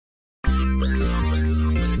Stupid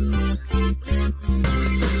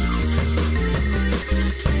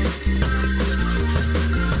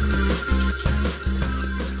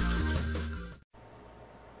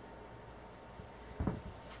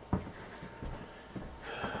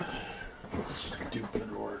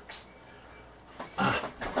works.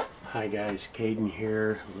 Hi guys, Caden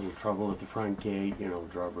here. A little trouble with the front gate. You know,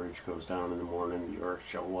 drawbridge goes down in the morning, the earth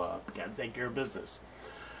show up. Gotta take care of business.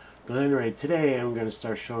 But anyway, today I'm going to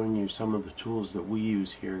start showing you some of the tools that we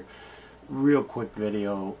use here. Real quick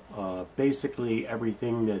video. Basically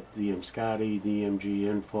everything that the Scotty DMG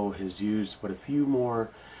Info has used, but a few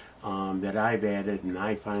more that I've added and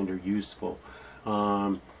I find are useful.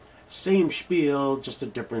 Same spiel, just a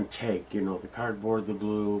different take. You know, the cardboard, the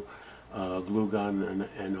glue, glue gun,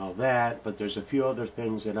 and all that. But there's a few other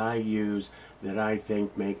things that I use that I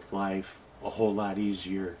think make life a whole lot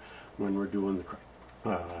easier when we're doing the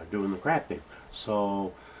crafting.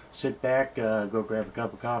 So sit back, go grab a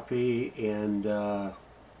cup of coffee, and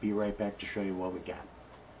be right back to show you what we got.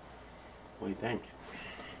 What do you think?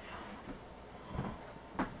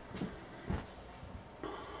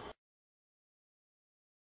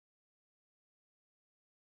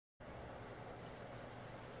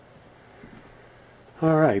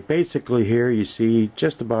 Alright, basically here you see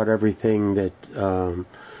just about everything that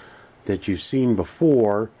that you've seen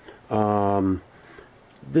before.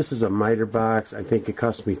 This is a miter box. I think it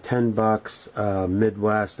cost me 10 bucks,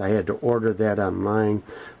 Midwest. I had to order that online.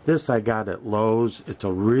 This I got at Lowe's. It's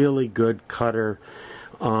a really good cutter.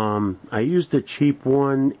 I used a cheap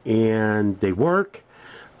one and they work,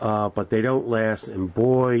 but they don't last, and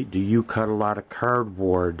boy do you cut a lot of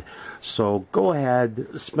cardboard. So go ahead,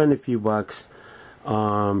 spend a few bucks.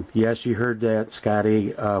 Yes, you heard that,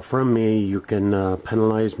 Scotty, from me. You can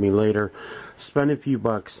penalize me later. Spend a few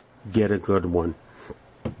bucks, get a good one.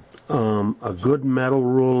 A good metal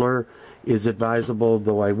ruler is advisable,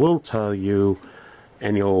 though I will tell you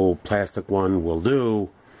any old plastic one will do.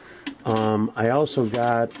 I also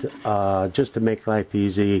got, just to make life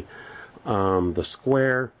easy, the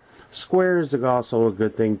square. Squares are also a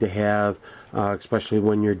good thing to have, especially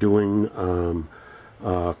when you're doing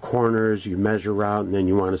corners. You measure out and then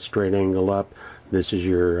you want a straight angle up. This is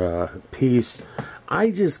your piece.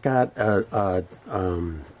 I just got a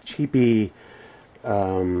cheapy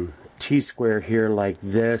T-square here like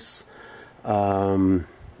this. I've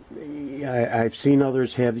seen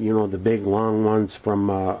others have, you know, the big long ones from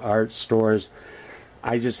art stores.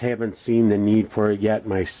 I just haven't seen the need for it yet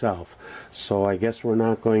myself. So I guess we're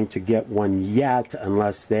not going to get one yet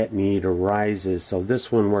unless that need arises. So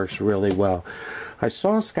this one works really well. I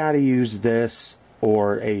saw Scotty use this,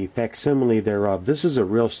 or a facsimile thereof. This is a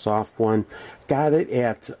real soft one. Got it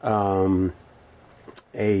at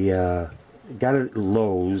got it at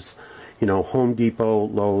Lowe's. You know, Home Depot,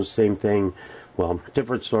 Lowe's, same thing. Well,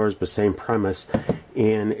 different stores, but same premise.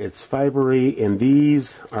 And it's fibery, and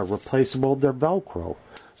these are replaceable. They're Velcro.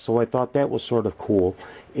 So I thought that was sort of cool.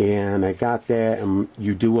 And I got that, and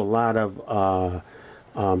you do a lot of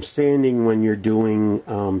sanding when you're doing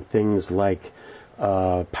things like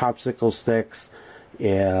popsicle sticks,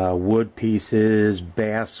 wood pieces,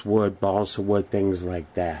 basswood, balsa wood, things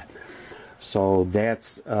like that. So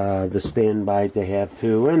that's the standby to have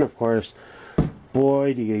too. And of course,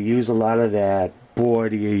 boy, do you use a lot of that. Boy,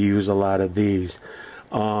 do you use a lot of these.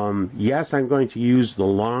 Yes, I'm going to use the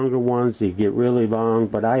longer ones. They get really long,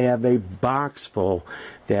 but I have a box full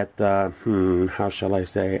that, how shall I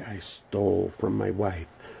say, I stole from my wife.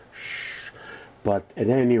 Shh. But at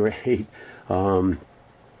any rate,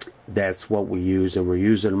 that's what we use, and we're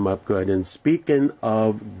using them up good. And speaking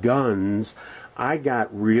of guns, I got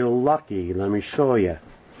real lucky. Let me show you.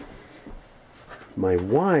 My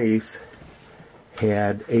wife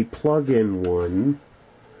had a plug-in one.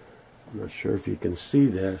 I'm not sure if you can see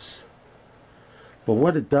this, but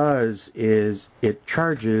what it does is it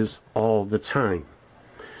charges all the time.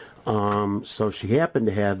 So she happened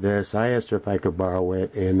to have this. I asked her if I could borrow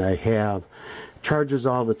it, and I have. Charges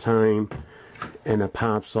all the time, and it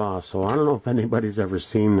pops off. So I don't know if anybody's ever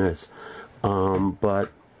seen this, but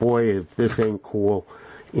boy, if this ain't cool,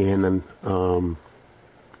 and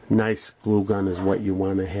nice glue gun is what you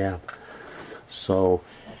want to have. So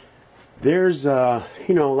there's,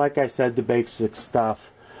 you know, like I said, the basic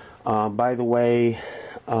stuff. By the way,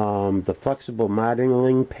 the flexible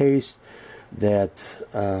modeling paste that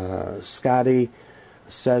Scotty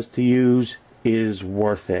says to use is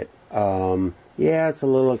worth it. Yeah, it's a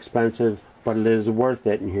little expensive, but it is worth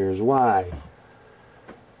it, and here's why.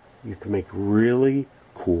 You can make really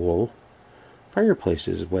cool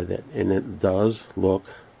fireplaces with it, and it does look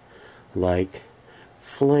like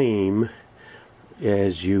flame.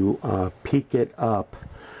 as you peek it up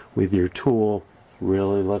with your tool,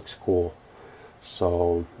 really looks cool.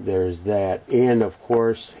 So there's that. And of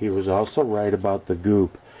course, he was also right about the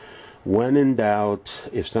goop. When in doubt,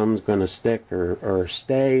 if something's going to stick or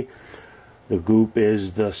stay, the goop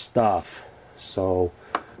is the stuff. So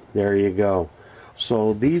there you go.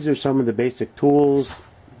 So these are some of the basic tools.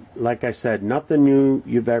 Like I said, nothing new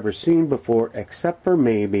you've ever seen before, except for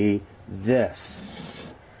maybe this.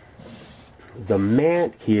 The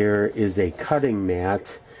mat here is a cutting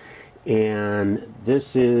mat, and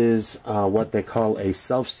this is what they call a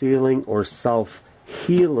self-sealing or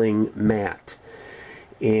self-healing mat.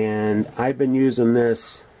 And I've been using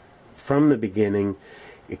this from the beginning.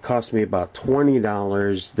 It cost me about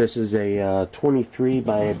 $20. This is a 23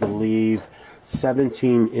 by, I believe,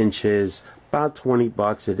 17 inches. About 20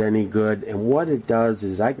 bucks at any good. And what it does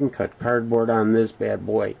is I can cut cardboard on this bad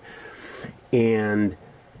boy. And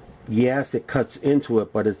yes, it cuts into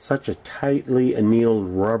it, but it's such a tightly annealed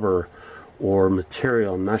rubber or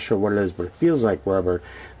material, I'm not sure what it is, but it feels like rubber,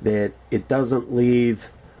 that it doesn't leave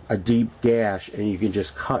a deep gash, and you can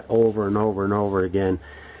just cut over and over and over again.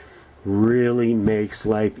 Really makes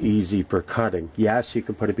life easy for cutting. Yes, you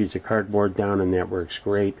can put a piece of cardboard down and that works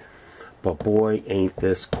great, but boy, ain't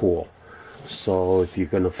this cool. So if you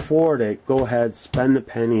can afford it, go ahead, spend the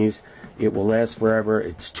pennies. It will last forever.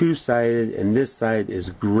 It's two-sided, and this side is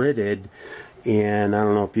gridded, and I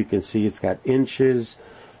don't know if you can see, it's got inches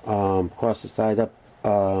across the side, up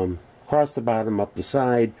across the bottom, up the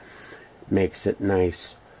side. Makes it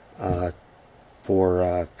nice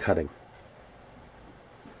for cutting.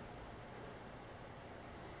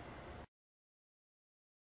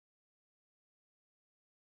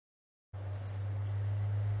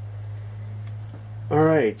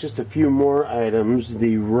 Alright, just a few more items.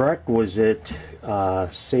 The requisite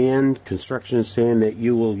sand, construction sand that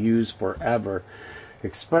you will use forever,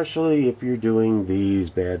 especially if you're doing these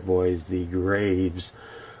bad boys, the graves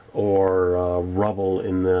or rubble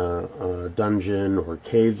in the dungeon or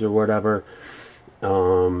caves or whatever.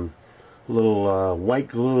 Little white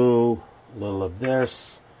glue, a little of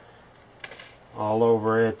this all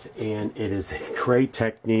over it, and it is a great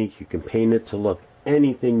technique. You can paint it to look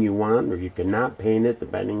anything you want, or you cannot paint it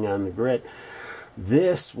depending on the grit.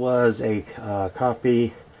 This was a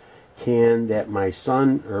coffee can that my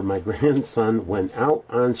son or my grandson went out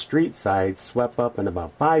on street side, swept up in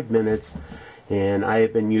about 5 minutes, and I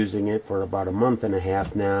have been using it for about a month and a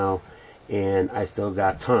half now, and I still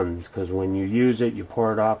got tons, because when you use it, you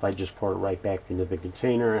pour it off. I just pour it right back into the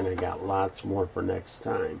container, and I got lots more for next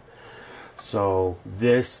time. So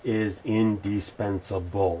this is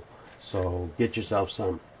indispensable. So get yourself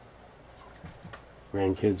some.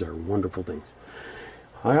 Grandkids are wonderful things.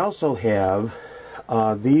 I also have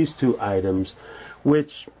these two items,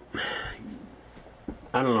 which,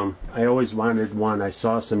 I don't know, I always wanted one. I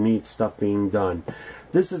saw some neat stuff being done.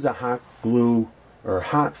 This is a hot glue, or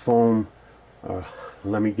hot foam,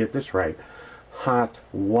 let me get this right, hot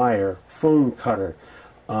wire foam cutter.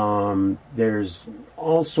 There's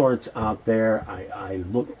all sorts out there. I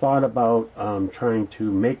thought about trying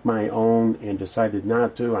to make my own and decided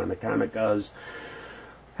not to, on account of because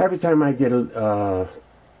every time I get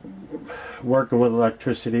working with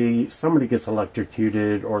electricity, somebody gets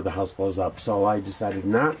electrocuted or the house blows up. So I decided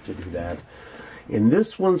not to do that. And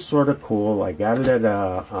this one's sort of cool. I got it at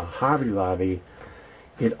a Hobby Lobby.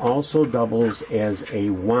 It also doubles as a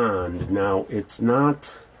wand. Now, it's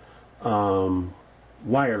not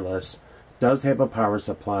wireless, does have a power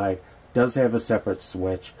supply, does have a separate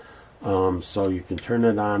switch, so you can turn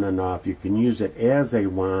it on and off. You can use it as a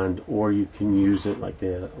wand, or you can use it like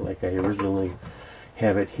I originally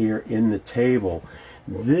have it here in the table.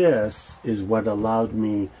 This is what allowed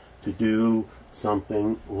me to do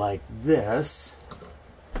something like this.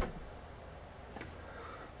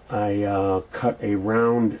 I cut a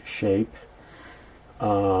round shape,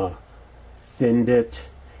 thinned it,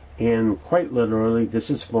 and quite literally, this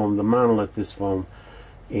is foam, the monolith is foam,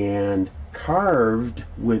 and carved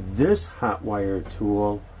with this hot wire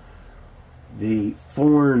tool the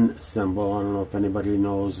thorn symbol. I don't know if anybody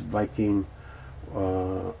knows Viking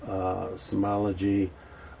symbology.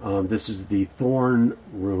 This is the thorn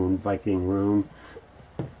rune, Viking rune,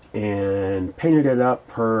 and painted it up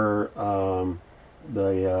per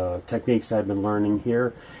the techniques I've been learning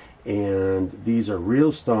here. And these are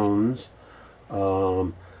real stones.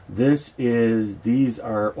 These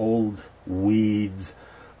are old weeds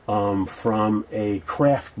from a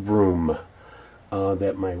craft broom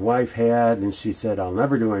that my wife had, and she said I'll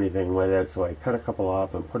never do anything with it, so I cut a couple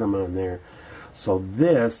off and put them on there. So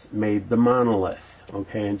this made the monolith.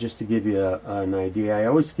 Okay, and just to give you an idea, I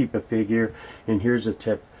always keep a figure, and here's a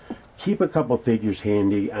tip. Keep a couple figures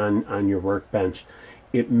handy on your workbench.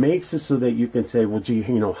 It makes it so that you can say, well, gee,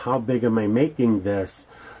 you know, how big am I making this?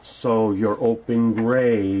 So your open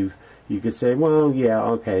grave, you could say, well, yeah,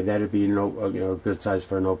 okay, that'd be a good size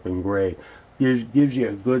for an open grave. Gives you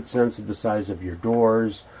a good sense of the size of your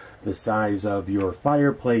doors, the size of your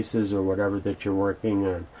fireplaces or whatever that you're working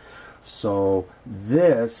on. So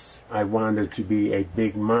this, I wanted to be a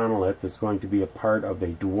big monolith that's going to be a part of a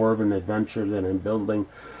dwarven adventure that I'm building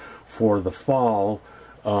for the fall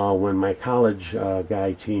when my college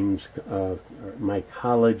my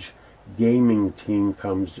college gaming team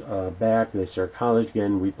comes back. They start college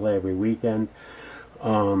again. We play every weekend.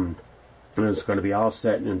 And it's going to be all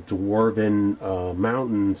set in dwarven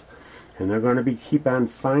mountains. And they're going to keep on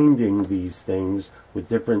finding these things with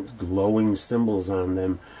different glowing symbols on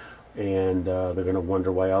them. And they're going to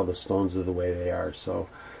wonder why all the stones are the way they are. So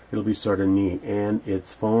it'll be sort of neat. And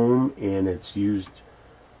it's foam, and it's used,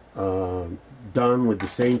 done with the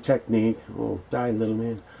same technique. Oh, die, little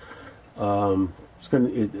man.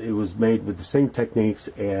 It was made with the same techniques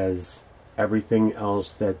as everything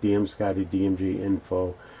else that DM Scotty DMG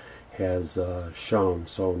Info has shown.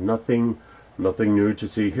 So nothing new to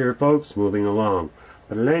see here, folks. Moving along.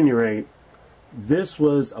 But at any rate, this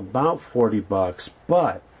was about 40 bucks.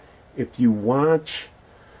 But if you watch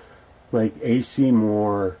like AC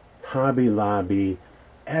Moore, Hobby Lobby,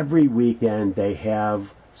 every weekend they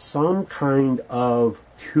have some kind of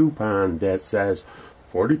coupon that says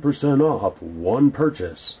 40% off one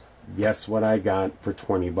purchase. Guess what I got for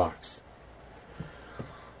 20 bucks?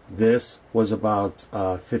 This was about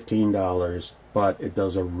 $15, but it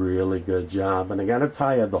does a really good job. And I gotta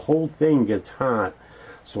tell you, the whole thing gets hot,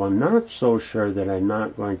 so I'm not so sure that I'm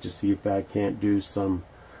not going to see if I can't do some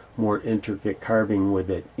more intricate carving with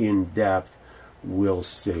it in depth. We'll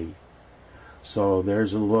see. So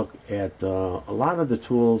there's a look at a lot of the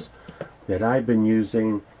tools that I've been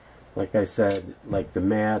using. Like I said, like the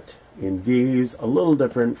mat in these, a little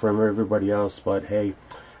different from everybody else, but hey,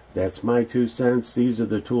 that's my 2 cents. These are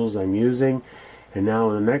the tools I'm using. And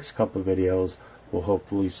now in the next couple of videos, we'll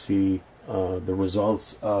hopefully see the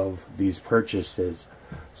results of these purchases.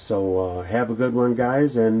 So have a good one,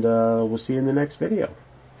 guys, and we'll see you in the next video.